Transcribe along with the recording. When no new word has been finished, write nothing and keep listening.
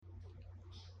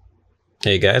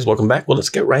Hey guys, welcome back. Well, let's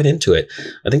get right into it.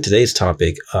 I think today's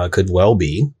topic could well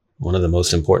be one of the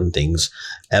most important things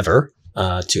ever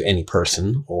to any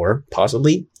person, or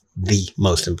possibly the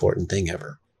most important thing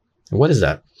ever. And what is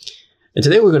that? And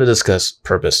today we're going to discuss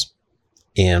purpose,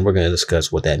 and we're going to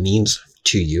discuss what that means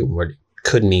to you, what it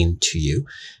could mean to you.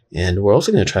 And we're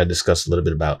also going to try to discuss a little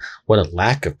bit about what a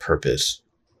lack of purpose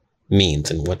means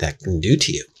and what that can do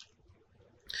to you.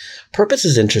 Purpose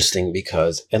is interesting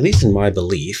because, at least in my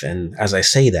belief, and as I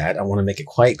say that, I want to make it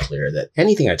quite clear that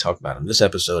anything I talk about in this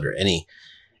episode or any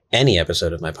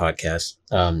episode of my podcast,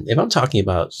 if I'm talking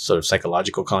about sort of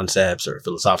psychological concepts or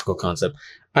philosophical concept,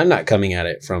 I'm not coming at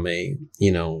it from a,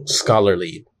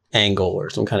 scholarly angle or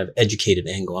some kind of educated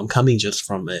angle. I'm coming just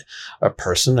from a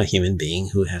person, a human being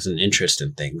who has an interest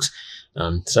in things.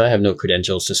 So I have no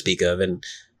credentials to speak of, and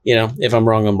if I'm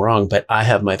wrong, I'm wrong, but I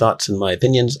have my thoughts and my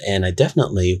opinions, and I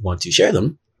definitely want to share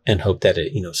them and hope that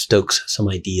it, stokes some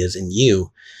ideas in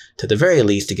you, to the very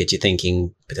least, to get you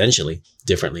thinking potentially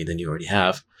differently than you already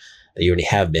have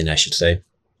been, I should say.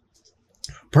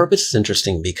 Purpose is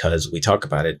interesting because we talk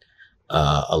about it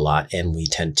a lot, and we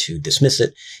tend to dismiss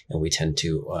it, and we tend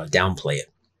to downplay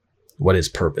it. What is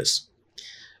purpose?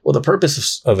 Well, the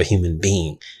purpose of a human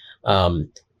being, I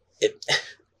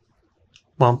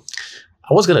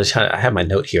have my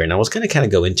note here, and I was going to kind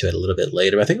of go into it a little bit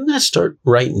later. I think I'm going to start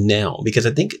right now because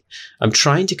I think I'm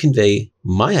trying to convey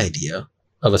my idea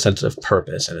of a sense of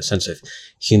purpose and a sense of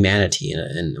humanity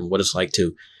and what it's like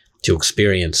to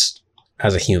experience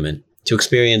as a human. To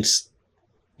experience,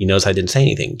 you notice I didn't say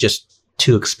anything, just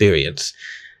to experience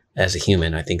as a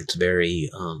human. I think it's a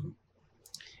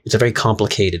very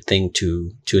complicated thing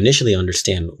to initially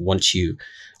understand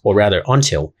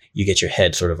until you get your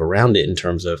head sort of around it in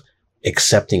terms of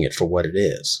accepting it for what it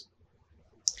is.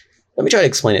 Let me try to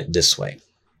explain it this way.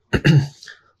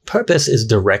 Purpose is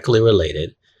directly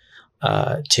related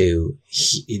to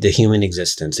the human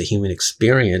existence, the human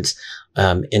experience,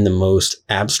 in the most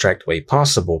abstract way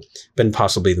possible, but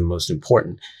possibly the most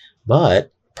important.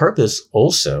 But purpose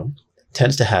also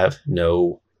tends to have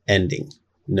no ending,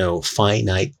 no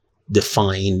finite,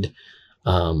 defined.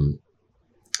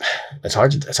 It's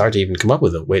hard to even come up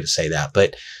with a way to say that,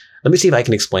 but let me see if I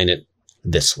can explain it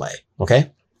this way.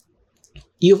 Okay.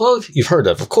 You've heard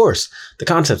of course, the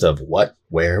concepts of what,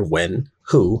 where, when,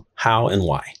 who, how, and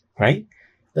why, right?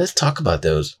 Let's talk about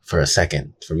those for a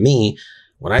second. For me,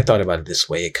 when I thought about it this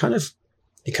way, it kind of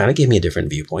gave me a different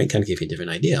viewpoint, kind of gave me a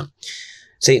different idea.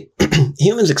 See,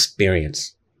 humans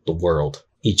experience the world,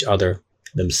 each other,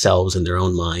 themselves in their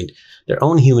own mind, their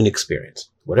own human experience,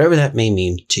 whatever that may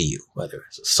mean to you, whether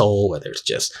it's a soul, whether it's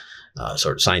just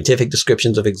sort of scientific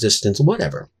descriptions of existence,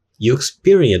 whatever. You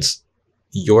experience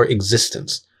your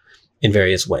existence in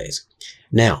various ways.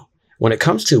 Now, when it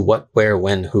comes to what, where,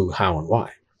 when, who, how, and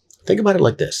why, think about it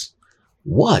like this.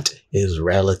 What is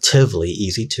relatively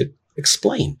easy to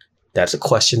explain? That's a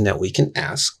question that we can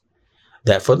ask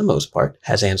that, for the most part,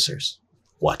 has answers.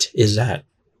 What is that?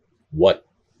 What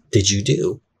did you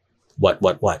do? What?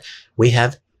 We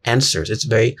have answers. It's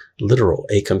very literal.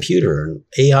 A computer, an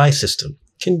AI system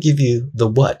can give you the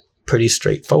what pretty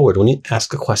straightforward when you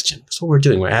ask a question. That's what we're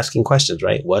doing. We're asking questions,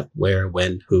 right? What, where,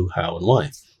 when, who, how, and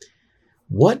why.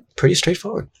 What? Pretty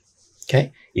straightforward.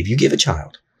 Okay. If you give a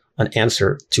child an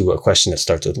answer to a question that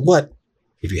starts with what,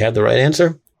 if you have the right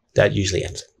answer, that usually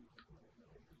ends it.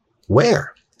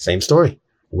 Where? Same story.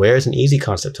 Where is an easy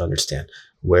concept to understand.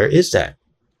 Where is that?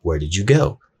 Where did you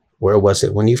go? Where was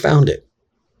it when you found it?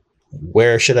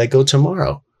 Where should I go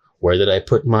tomorrow? Where did I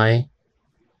put my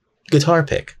guitar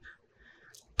pick?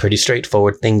 Pretty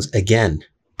straightforward things again.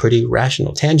 Pretty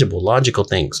rational, tangible, logical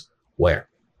things. Where?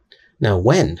 Now,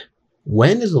 when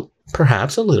is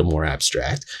perhaps a little more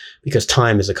abstract, because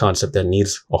time is a concept that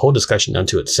needs a whole discussion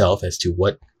unto itself as to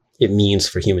what it means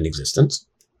for human existence.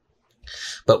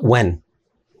 But when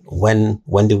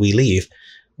do we leave?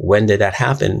 When did that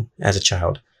happen as a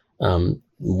child?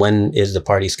 When is the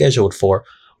party scheduled for?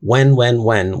 When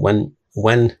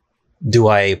do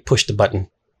I push the button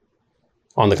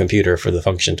on the computer for the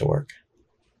function to work?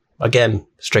 Again,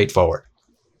 straightforward.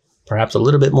 Perhaps a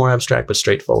little bit more abstract, but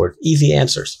straightforward. Easy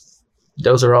answers.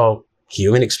 Those are all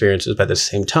human experiences, but at the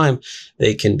same time,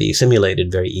 they can be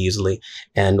simulated very easily.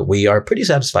 And we are pretty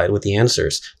satisfied with the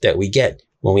answers that we get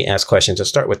when we ask questions. Let's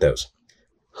start with those.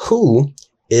 Who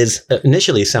is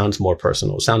initially sounds more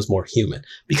personal, sounds more human,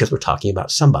 because we're talking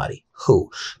about somebody.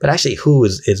 Who? But actually, who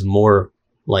is more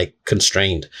like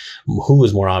constrained. Who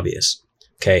is more obvious.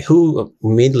 Okay, who,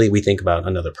 immediately we think about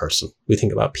another person. We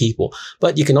think about people.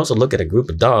 But you can also look at a group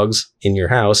of dogs in your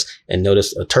house and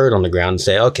notice a turd on the ground and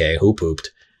say, okay, who pooped?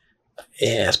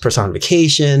 Yeah, it's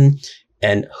personification.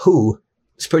 And who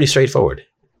It's pretty straightforward.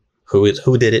 Who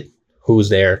did it? Who's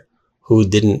there? Who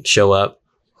didn't show up?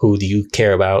 Who do you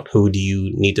care about? Who do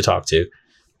you need to talk to?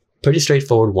 Pretty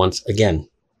straightforward once again.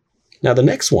 Now, the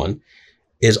next one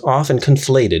is often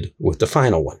conflated with the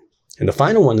final one. And the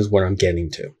final one is where I'm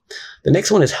getting to. The next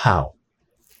one is how.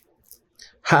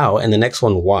 How, and the next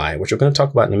one, why, which we're going to talk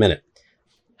about in a minute.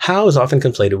 How is often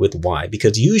conflated with why,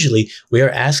 because usually we are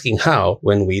asking how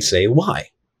when we say why.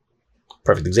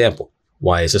 Perfect example.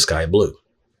 Why is the sky blue?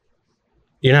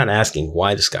 You're not asking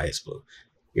why the sky is blue.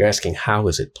 You're asking how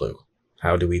is it blue?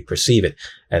 How do we perceive it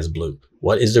as blue?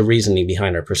 What is the reasoning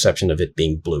behind our perception of it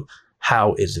being blue?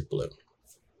 How is it blue?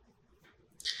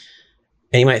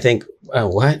 And you might think, oh,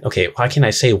 what? Okay, why can't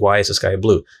I say why is the sky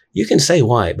blue? You can say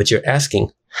why, but you're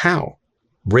asking how,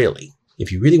 really,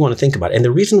 if you really want to think about it. And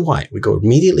the reason why, we go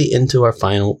immediately into our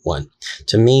final one.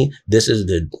 To me, this is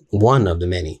the one of the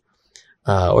many,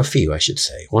 or few, I should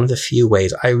say, one of the few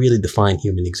ways I really define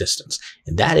human existence.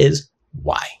 And that is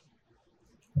why.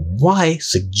 Why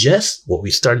suggests what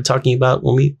we started talking about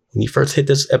when you first hit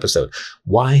this episode.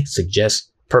 Why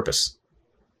suggests purpose.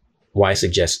 Why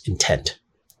suggests intent.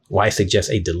 Why suggests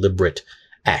a deliberate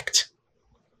act.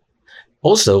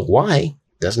 Also, why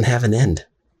doesn't have an end.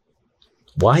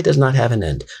 Why does not have an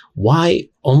end. Why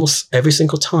almost every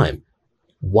single time.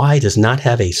 Why does not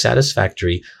have a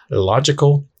satisfactory,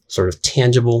 logical, sort of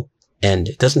tangible end.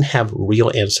 It doesn't have real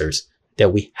answers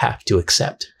that we have to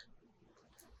accept.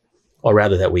 Or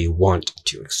rather that we want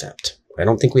to accept. I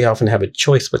don't think we often have a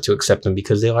choice but to accept them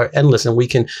because they are endless, and we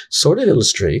can sort of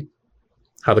illustrate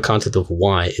how the concept of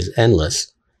why is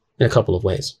endless in a couple of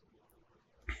ways.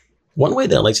 One way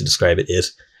that I like to describe it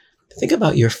is to think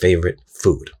about your favorite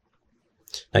food.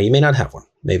 Now, you may not have one.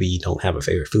 Maybe you don't have a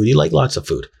favorite food. You like lots of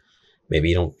food. Maybe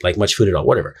you don't like much food at all,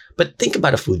 whatever. But think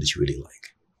about a food that you really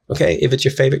like. Okay? If it's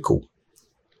your favorite, cool.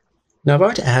 Now, if I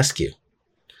were to ask you,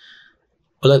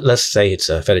 well, let's say it's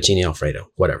a fettuccine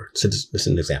Alfredo, whatever. So this is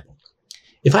an example.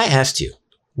 If I asked you,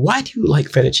 why do you like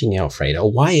fettuccine Alfredo?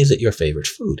 Why is it your favorite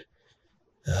food?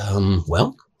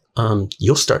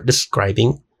 You'll start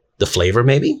describing the flavor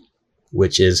maybe,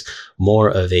 which is more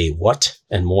of a what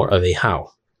and more of a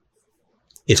how.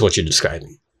 It's what you're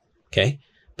describing, okay?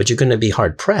 But you're going to be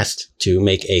hard pressed to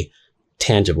make a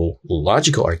tangible,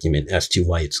 logical argument as to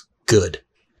why it's good.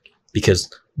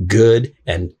 Because good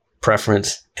and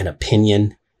preference and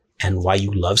opinion and why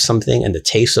you love something and the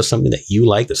taste of something that you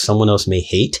like that someone else may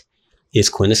hate is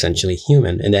quintessentially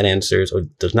human. And that answers or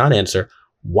does not answer,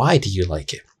 why do you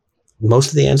like it? Most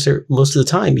of the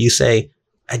time you say,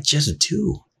 I just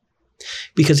do.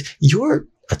 Because your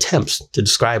attempts to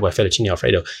describe why fettuccine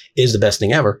Alfredo is the best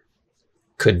thing ever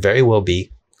could very well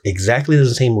be exactly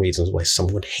the same reasons why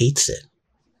someone hates it.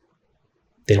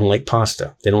 They don't like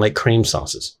pasta. They don't like cream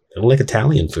sauces. They don't like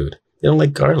Italian food. They don't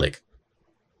like garlic.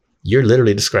 You're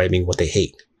literally describing what they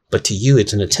hate. But to you,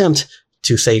 it's an attempt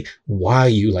to say why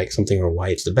you like something or why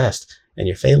it's the best. And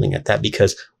you're failing at that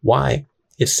because why?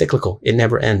 It's cyclical. It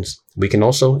never ends. We can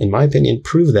also, in my opinion,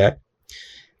 prove that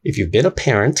if you've been a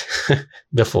parent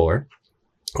before,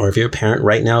 or if you're a parent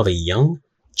right now of a young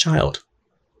child,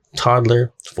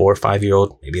 toddler, 4 or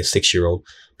 5-year-old, maybe a 6-year-old,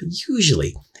 but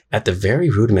usually at the very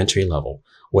rudimentary level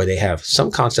where they have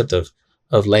some concept of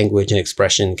language and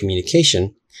expression and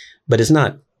communication, but it's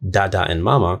not dada and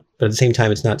mama, but at the same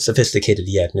time, it's not sophisticated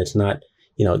yet. And it's not,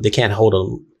 they can't hold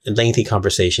a lengthy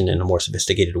conversation in a more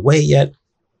sophisticated way yet.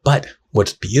 But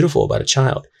what's beautiful about a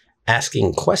child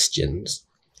asking questions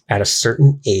at a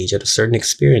certain age, at a certain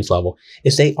experience level,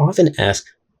 is they often ask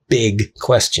big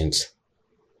questions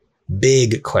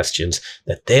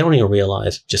that they don't even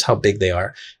realize just how big they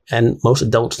are. And most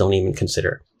adults don't even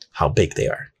consider how big they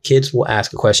are. Kids will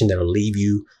ask a question that'll leave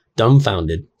you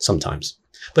dumbfounded sometimes.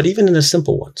 But even in the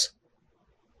simple ones,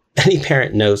 any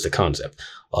parent knows the concept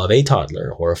of a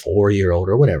toddler or a 4-year-old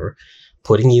or whatever,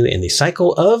 putting you in the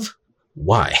cycle of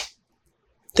why.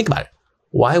 Think about it.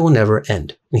 Why will never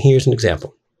end. And here's an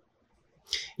example.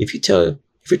 If your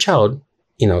child,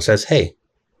 says, hey,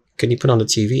 can you put on the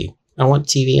TV? I want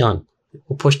TV on.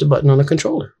 We'll push the button on the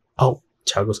controller. Oh,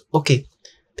 child goes, okay.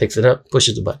 Picks it up,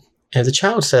 pushes the button. And the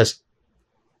child says,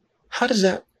 how does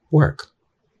that work?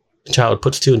 The child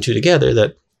puts 2 and 2 together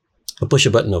that I'll push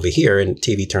a button over here and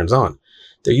TV turns on.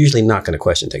 They're usually not going to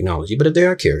question technology, but if they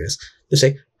are curious, they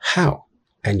say, how?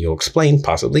 And you'll explain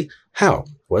possibly how.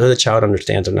 Whether the child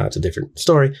understands or not, it's a different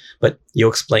story, but you'll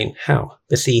explain how.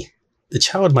 But see, the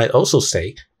child might also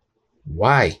say,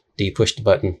 why do you push the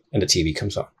button and the TV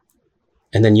comes on?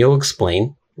 And then you'll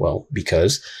explain, well,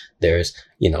 because there's,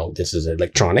 this is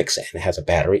electronics and it has a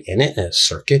battery in it and a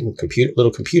circuit and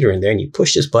little computer in there. And you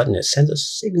push this button, it sends a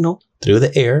signal through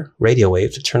the air, radio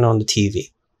waves to turn on the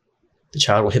TV. The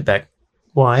child will hit back,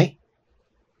 why?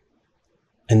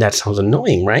 And that sounds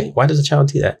annoying, right? Why does a child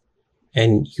do that?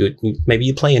 And maybe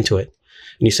you play into it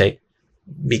and you say,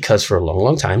 because for a long,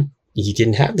 long time, you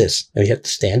didn't have this. And you have to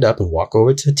stand up and walk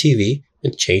over to the TV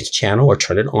and change the channel or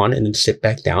turn it on and then sit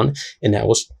back down. And that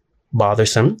was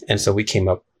bothersome. And so we came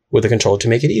up with a controller to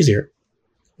make it easier.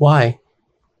 Why?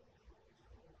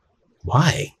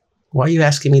 Why? Why are you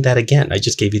asking me that again? I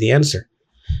just gave you the answer.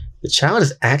 The child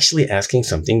is actually asking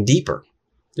something deeper.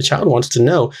 The child wants to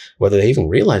know whether they even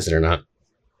realize it or not.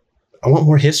 I want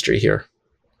more history here.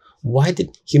 Why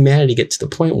did humanity get to the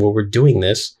point where we're doing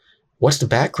this? What's the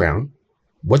background?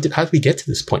 How did we get to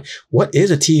this point? What is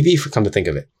a TV, for come to think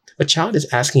of it? A child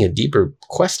is asking a deeper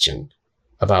question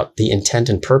about the intent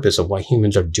and purpose of why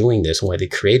humans are doing this and why they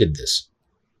created this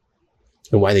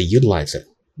and why they utilize it,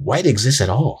 why it exists at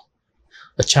all.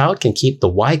 A child can keep the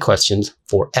why questions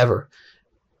forever,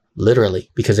 literally,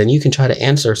 because then you can try to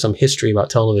answer some history about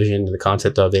television and the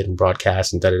concept of it and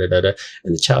broadcast and and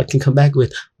the child can come back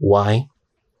with why,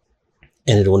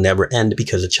 and it will never end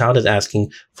because the child is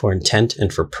asking for intent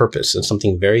and for purpose and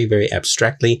something very, very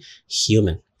abstractly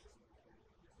human.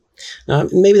 Now,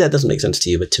 maybe that doesn't make sense to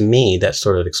you, but to me, that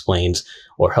sort of explains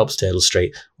or helps to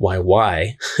illustrate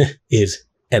why is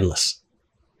endless.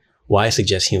 Why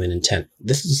suggests human intent.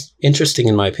 This is interesting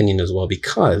in my opinion as well,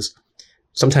 because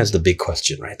sometimes the big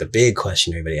question, right? The big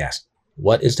question everybody asks,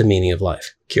 what is the meaning of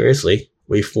life? Curiously,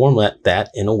 we format that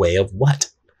in a way of what?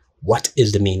 What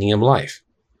is the meaning of life?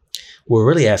 What we're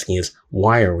really asking is,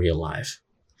 why are we alive?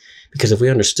 Because if we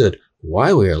understood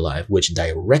why we're alive, which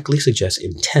directly suggests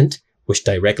intent, which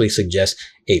directly suggests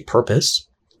a purpose,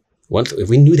 if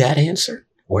we knew that answer,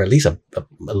 or at least a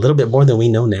little bit more than we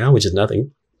know now, which is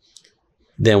nothing,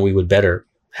 then we would better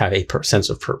have a sense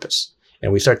of purpose.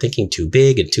 And we start thinking too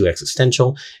big and too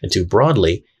existential and too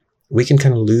broadly, we can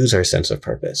kind of lose our sense of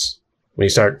purpose. When you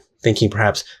start thinking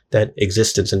perhaps that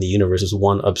existence in the universe is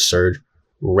one absurd,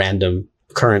 random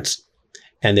occurrence,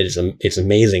 and that it's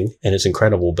amazing and it's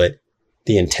incredible, but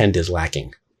the intent is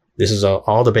lacking. This is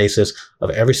all the basis of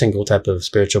every single type of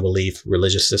spiritual belief,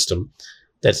 religious system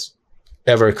that's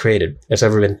ever created, that's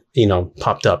ever been,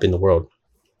 popped up in the world,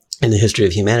 in the history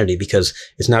of humanity, because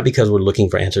it's not because we're looking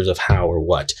for answers of how or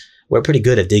what. We're pretty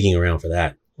good at digging around for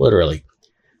that, literally.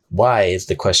 Why is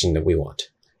the question that we want?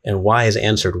 And why is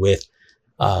answered with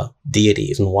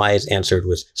deities, and why is answered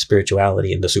with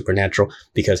spirituality and the supernatural?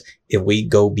 Because if we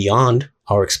go beyond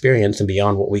our experience and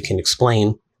beyond what we can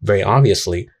explain very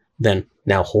obviously, then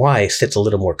now why sits a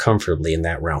little more comfortably in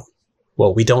that realm.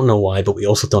 Well, we don't know why, but we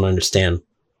also don't understand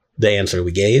the answer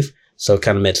we gave. So it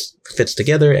kind of fits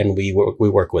together and we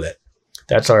work with it.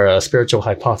 That's our spiritual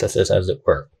hypothesis, as it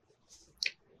were.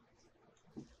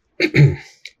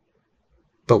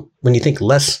 But when you think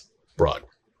less broad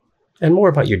and more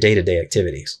about your day-to-day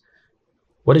activities,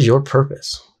 what is your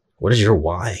purpose? What is your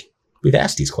why? We've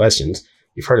asked these questions.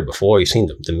 You've heard it before. You've seen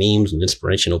the memes and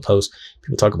inspirational posts.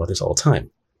 People talk about this all the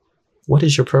time. What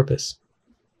is your purpose?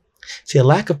 See, a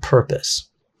lack of purpose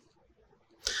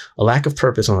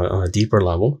on a deeper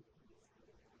level,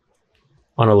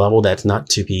 on a level that's not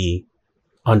to be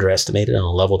underestimated, on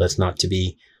a level that's not to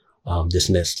be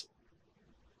dismissed.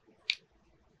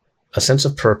 A sense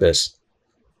of purpose,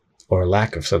 or a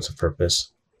lack of sense of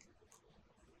purpose,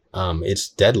 it's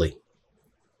deadly.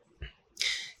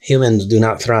 Humans do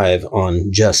not thrive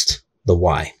on just the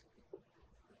why.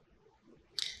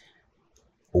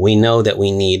 We know that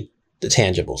we need the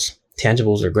tangibles.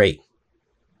 Tangibles are great.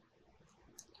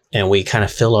 And we kind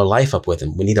of fill our life up with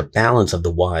them. We need a balance of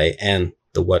the why and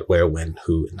the what, where, when,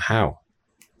 who, and how.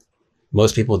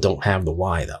 Most people don't have the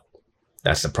why, though.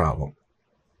 That's the problem.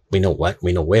 We know what,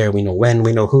 we know where, we know when,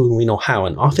 we know who, we know how.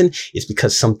 And often it's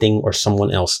because something or someone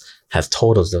else has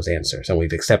told us those answers and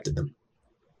we've accepted them.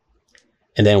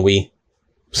 And then we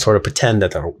sort of pretend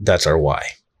that that's our why.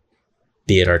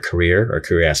 Be it our career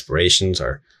aspirations,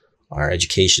 our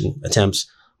education attempts,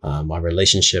 our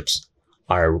relationships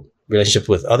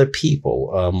with other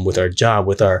people, with our job,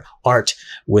 with our art,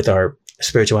 with our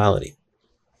spirituality.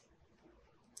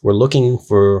 We're looking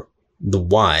for the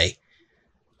why,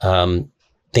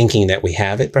 thinking that we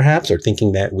have it perhaps, or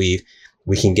thinking that we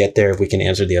can get there if we can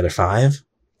answer the other five,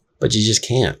 but you just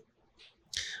can't.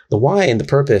 The why and the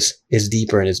purpose is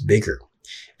deeper and it's bigger.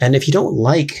 And if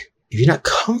you're not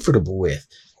comfortable with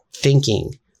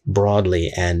thinking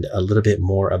broadly and a little bit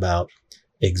more about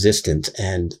existence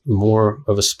and more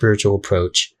of a spiritual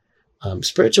approach,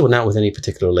 spiritual not with any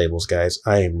particular labels, guys.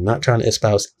 I am not trying to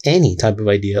espouse any type of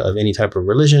idea of any type of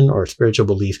religion or spiritual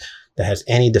belief that has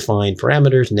any defined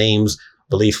parameters, names,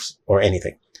 beliefs, or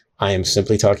anything. I am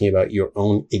simply talking about your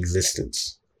own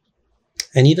existence.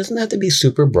 And it doesn't have to be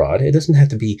super broad. It doesn't have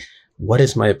to be, what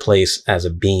is my place as a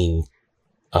being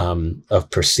of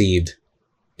perceived,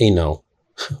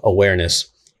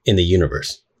 awareness in the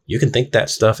universe? You can think that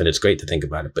stuff, and it's great to think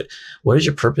about it. But what is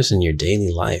your purpose in your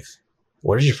daily life?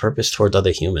 What is your purpose towards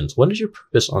other humans? What is your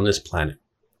purpose on this planet?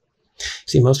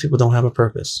 See, most people don't have a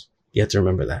purpose. You have to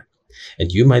remember that.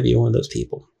 And you might be one of those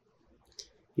people.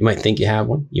 You might think you have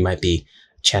one. You might be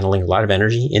channeling a lot of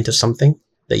energy into something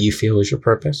that you feel is your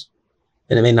purpose.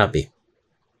 And it may not be.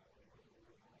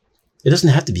 It doesn't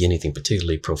have to be anything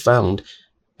particularly profound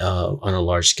on a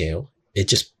large scale. It's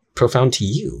just profound to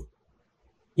you.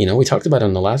 We talked about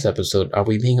in the last episode, are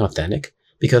we being authentic?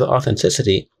 Because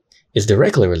authenticity is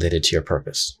directly related to your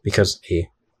purpose. Because an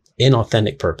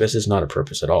inauthentic purpose is not a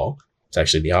purpose at all. It's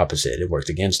actually the opposite. It works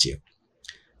against you.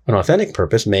 An authentic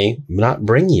purpose may not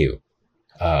bring you,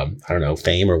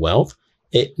 fame or wealth.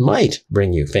 It might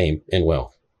bring you fame and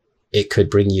wealth. It could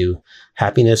bring you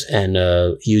happiness and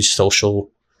a huge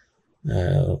social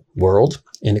world,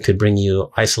 and it could bring you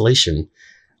isolation.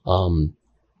 And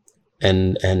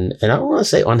I don't want to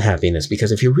say unhappiness,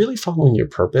 because if you're really following your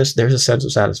purpose, there's a sense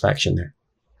of satisfaction there.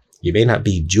 You may not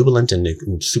be jubilant and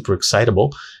super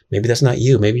excitable. Maybe that's not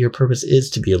you. Maybe your purpose is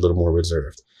to be a little more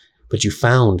reserved, but you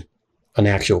found an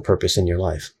actual purpose in your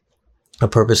life. A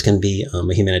purpose can be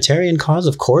a humanitarian cause,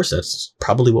 of course. That's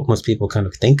probably what most people kind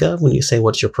of think of when you say,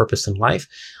 what's your purpose in life?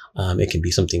 It can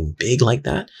be something big like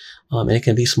that, and it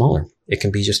can be smaller. It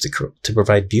can be just to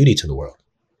provide beauty to the world,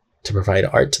 to provide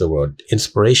art to the world,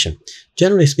 inspiration.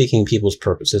 Generally speaking, people's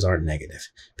purposes aren't negative.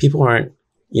 People aren't,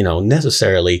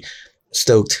 necessarily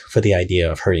stoked for the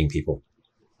idea of hurting people.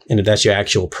 And if that's your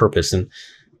actual purpose, and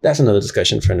that's another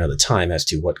discussion for another time as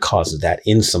to what causes that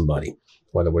in somebody,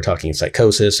 whether we're talking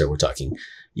psychosis or we're talking,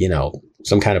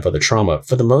 some kind of other trauma.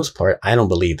 For the most part, I don't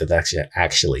believe that that's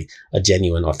actually a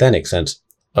genuine, authentic sense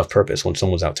of purpose when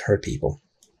someone's out to hurt people.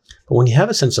 But when you have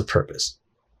a sense of purpose,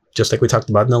 just like we talked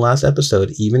about in the last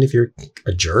episode, even if you're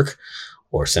a jerk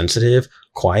or sensitive,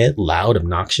 quiet, loud,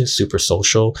 obnoxious, super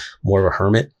social, more of a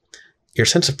hermit, your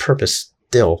sense of purpose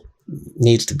still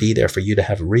needs to be there for you to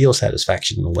have real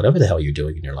satisfaction in whatever the hell you're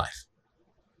doing in your life.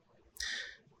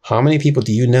 How many people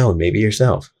do you know, maybe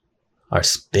yourself, are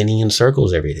spinning in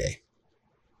circles every day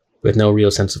with no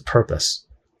real sense of purpose?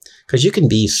 Because you can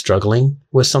be struggling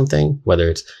with something, whether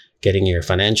it's getting your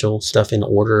financial stuff in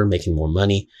order, making more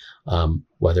money,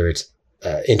 whether it's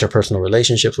interpersonal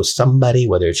relationships with somebody,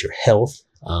 whether it's your health.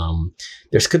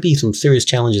 There could be some serious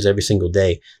challenges every single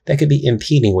day that could be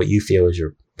impeding what you feel is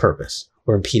your purpose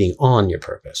or impeding on your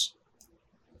purpose.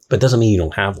 But it doesn't mean you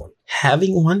don't have one.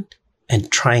 Having one and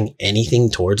trying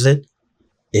anything towards it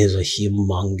is a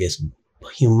humongous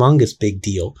big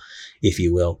deal, if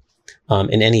you will,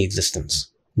 in any existence.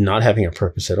 Not having a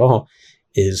purpose at all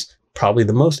is probably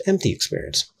the most empty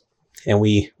experience. And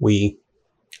we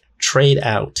trade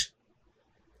out,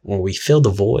 or we fill the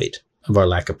void of our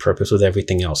lack of purpose with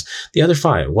everything else. The other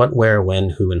five, what, where, when,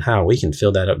 who, and how, we can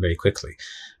fill that up very quickly.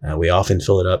 We often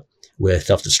fill it up with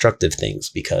self-destructive things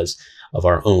because of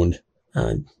our own,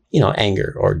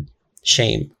 anger or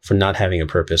shame for not having a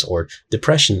purpose, or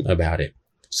depression about it.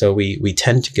 So we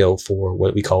tend to go for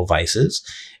what we call vices,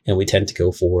 and we tend to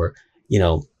go for,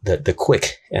 the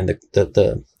quick and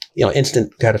the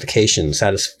instant gratification,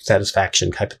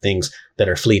 satisfaction type of things that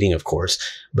are fleeting, of course,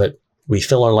 but we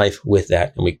fill our life with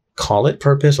that, and we call it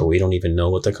purpose, or we don't even know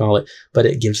what to call it, but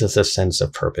it gives us a sense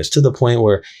of purpose to the point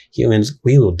where humans,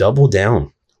 we will double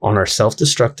down on our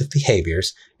self-destructive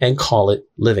behaviors and call it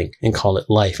living and call it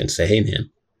life and say, hey man,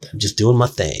 I'm just doing my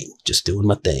thing,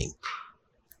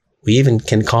 We even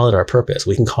can call it our purpose.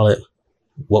 We can call it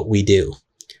what we do,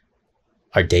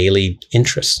 our daily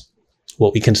interests,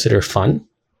 what we consider fun,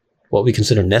 what we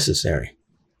consider necessary.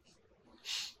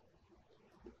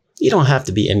 You don't have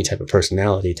to be any type of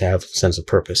personality to have a sense of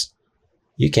purpose.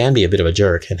 You can be a bit of a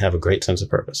jerk and have a great sense of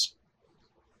purpose.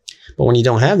 But when you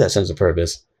don't have that sense of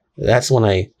purpose, that's when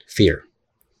I fear.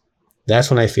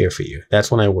 That's when I fear for you. That's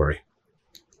when I worry.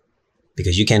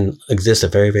 Because you can exist a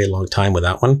very, very long time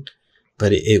without one,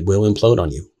 but it will implode on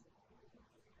you.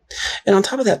 And on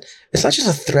top of that, it's not just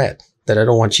a threat that I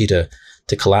don't want you to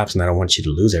collapse and I don't want you to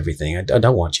lose everything. I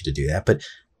don't want you to do that. But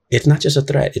it's not just a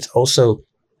threat. It's also,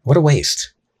 what a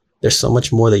waste. There's so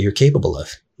much more that you're capable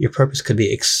of. Your purpose could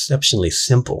be exceptionally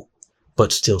simple,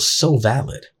 but still so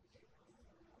valid.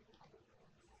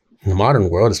 In the modern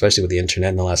world, especially with the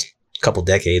internet in the last couple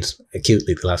decades,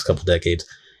 acutely the last couple decades,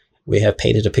 we have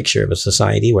painted a picture of a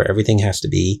society where everything has to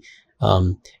be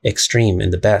extreme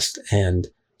and the best. And,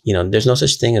 there's no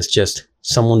such thing as just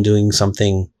someone doing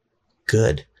something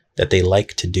good that they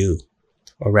like to do,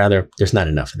 or rather, there's not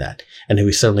enough of that. And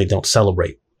we certainly don't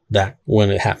celebrate that when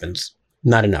it happens.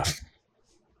 Not enough.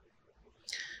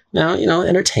 Now,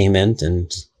 entertainment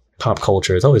and pop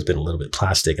culture has always been a little bit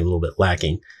plastic and a little bit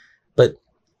lacking. But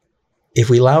if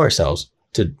we allow ourselves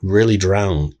to really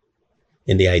drown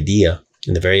in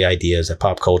the very ideas that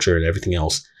pop culture and everything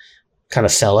else kind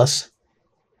of sell us,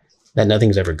 that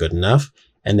nothing's ever good enough,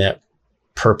 and that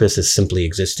purpose is simply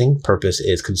existing, purpose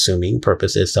is consuming,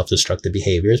 purpose is self-destructive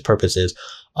behaviors, purpose is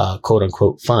quote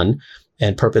unquote fun,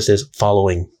 and purpose is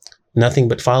following. Nothing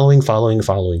but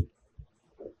following.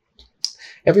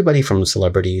 Everybody from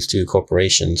celebrities to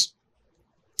corporations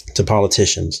to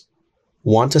politicians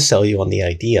want to sell you on the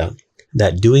idea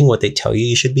that doing what they tell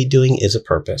you should be doing is a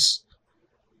purpose.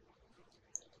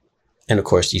 And of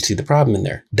course, you see the problem in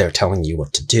there. They're telling you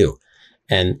what to do.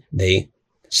 And they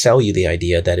sell you the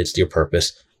idea that it's your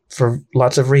purpose for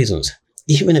lots of reasons.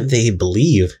 Even if they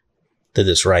believe that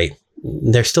it's right,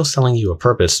 they're still selling you a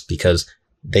purpose because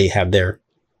they have their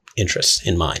interests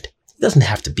in mind. It doesn't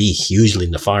have to be hugely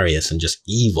nefarious and just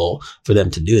evil for them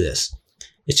to do this.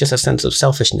 It's just a sense of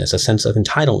selfishness, a sense of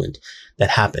entitlement that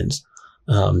happens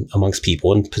amongst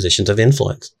people in positions of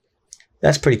influence.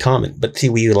 That's pretty common. But see,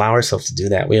 we allow ourselves to do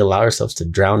that. We allow ourselves to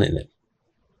drown in it.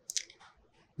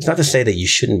 It's not to say that you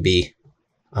shouldn't be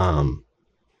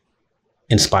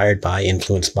inspired by,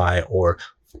 influenced by, or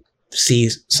see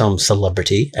some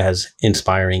celebrity as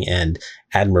inspiring and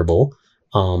admirable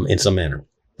in some manner.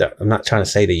 I'm not trying to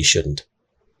say that you shouldn't.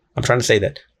 I'm trying to say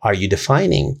that, are you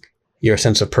defining your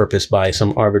sense of purpose by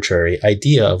some arbitrary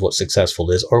idea of what successful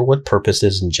is or what purpose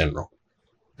is in general?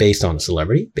 Based on a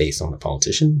celebrity, based on a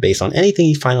politician, based on anything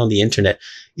you find on the internet,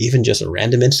 even just a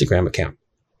random Instagram account.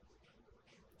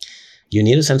 You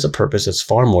need a sense of purpose that's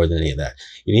far more than any of that.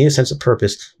 You need a sense of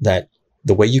purpose that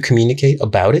the way you communicate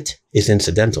about it is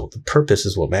incidental. The purpose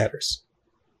is what matters.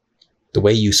 The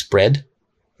way you spread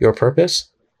your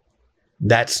purpose,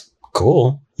 that's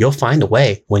cool. You'll find a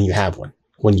way when you have one,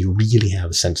 when you really have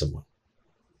a sense of one.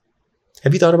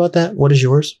 Have you thought about that? What is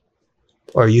yours?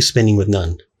 Or are you spinning with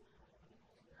none?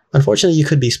 Unfortunately, you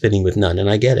could be spinning with none, and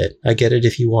I get it. I get it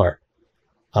if you are.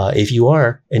 If you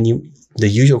are, and the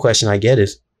usual question I get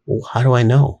is, well, how do I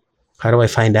know? How do I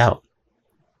find out?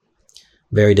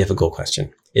 Very difficult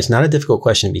question. It's not a difficult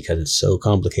question because it's so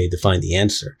complicated to find the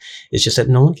answer. It's just that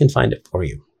no one can find it for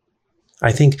you.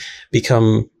 I think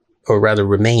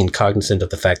remain cognizant of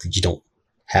the fact that you don't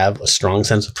have a strong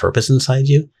sense of purpose inside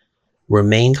you.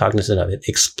 Remain cognizant of it.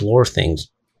 Explore things.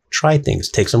 Try things.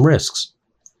 Take some risks.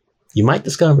 You might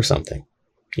discover something.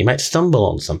 You might stumble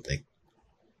on something.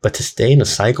 But to stay in a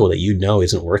cycle that you know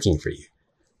isn't working for you,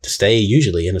 to stay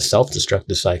usually in a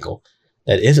self-destructive cycle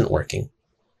that isn't working,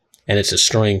 and it's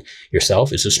destroying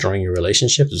yourself, it's destroying your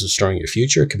relationship, it's destroying your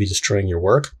future, it could be destroying your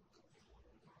work,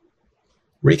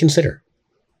 reconsider.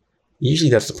 Usually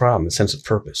that's the problem, a sense of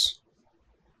purpose.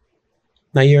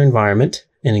 Now, your environment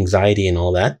and anxiety and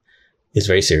all that is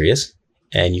very serious,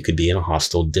 and you could be in a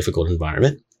hostile, difficult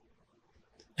environment,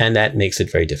 and that makes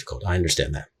it very difficult. I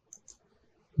understand that.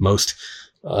 Most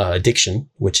addiction,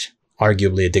 which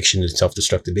arguably addiction is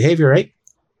self-destructive behavior, right?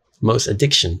 Most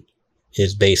addiction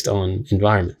is based on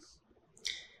environment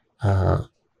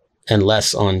and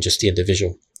less on just the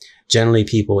individual. Generally,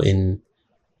 people in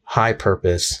high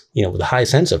purpose, with a high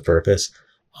sense of purpose,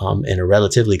 in a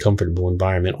relatively comfortable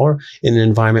environment, or in an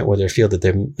environment where they feel that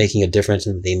they're making a difference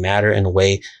and that they matter in a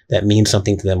way that means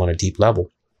something to them on a deep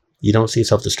level, you don't see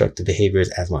self-destructive behaviors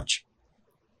as much.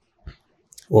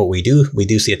 What we do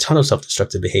see a ton of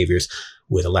self-destructive behaviors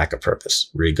with a lack of purpose,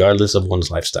 regardless of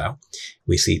one's lifestyle.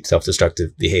 We see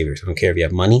self-destructive behaviors. I don't care if you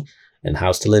have money and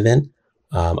house to live in.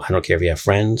 I don't care if you have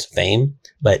friends, fame,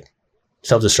 but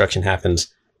self-destruction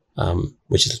happens,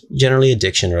 which is generally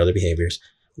addiction or other behaviors,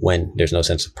 when there's no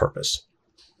sense of purpose.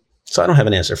 So I don't have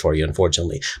an answer for you,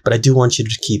 unfortunately, but I do want you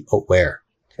to keep aware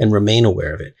and remain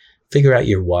aware of it. Figure out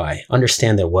your why.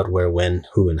 Understand that what, where, when,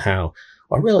 who, and how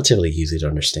are relatively easy to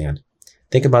understand.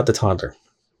 Think about the toddler.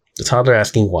 The toddler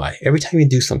asking why. Every time you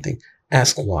do something,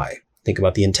 ask why. Think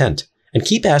about the intent and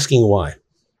keep asking why.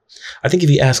 I think if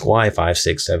you ask why 5,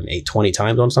 6, 7, 8, 20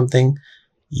 times on something,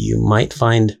 you might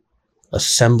find a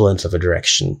semblance of a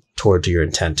direction toward your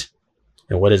intent.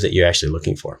 And what is it you're actually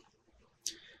looking for?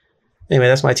 Anyway,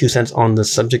 that's my 2 cents on the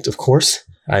subject, of course.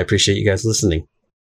 I appreciate you guys listening.